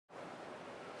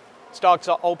Stocks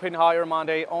are open higher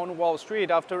Monday on Wall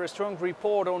Street after a strong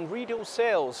report on retail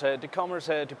sales. The Commerce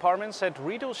Department said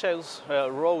retail sales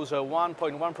rose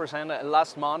 1.1%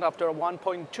 last month after a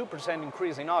 1.2%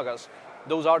 increase in August.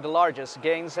 Those are the largest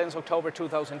gains since October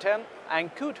 2010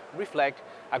 and could reflect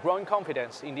a growing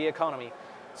confidence in the economy.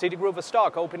 Citigroup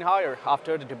stock opened higher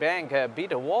after the bank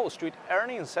beat Wall Street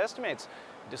earnings estimates.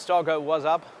 The stock was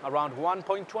up around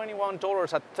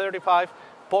 $1.21 at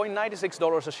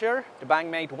 $35.96 a share. The bank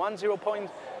made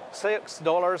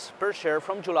 $10.6 per share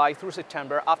from July through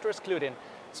September after excluding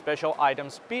special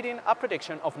items, beating a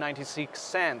prediction of 96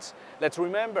 cents. Let's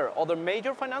remember, other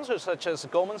major financials such as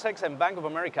Goldman Sachs and Bank of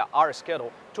America are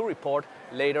scheduled to report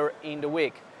later in the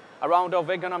week. A round of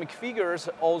economic figures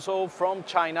also from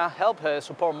China help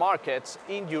support markets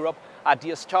in Europe at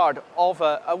the start of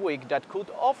a week that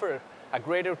could offer a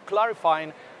greater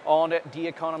clarifying on the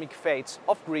economic fates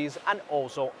of Greece and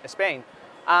also Spain.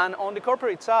 And on the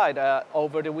corporate side,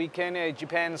 over the weekend,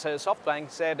 Japan's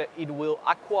SoftBank said it will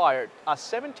acquire a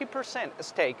 70%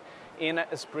 stake in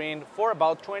Sprint for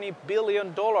about $20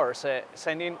 billion,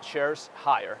 sending shares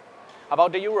higher.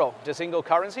 About the euro, the single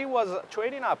currency was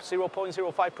trading up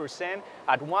 0.05%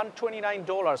 at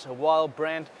 $129, while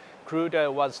Brent crude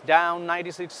was down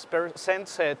 96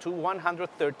 cents to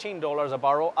 $113 a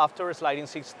barrel after sliding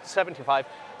 75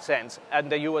 cents, and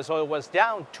the US oil was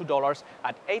down $2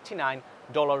 at $89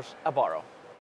 a barrel.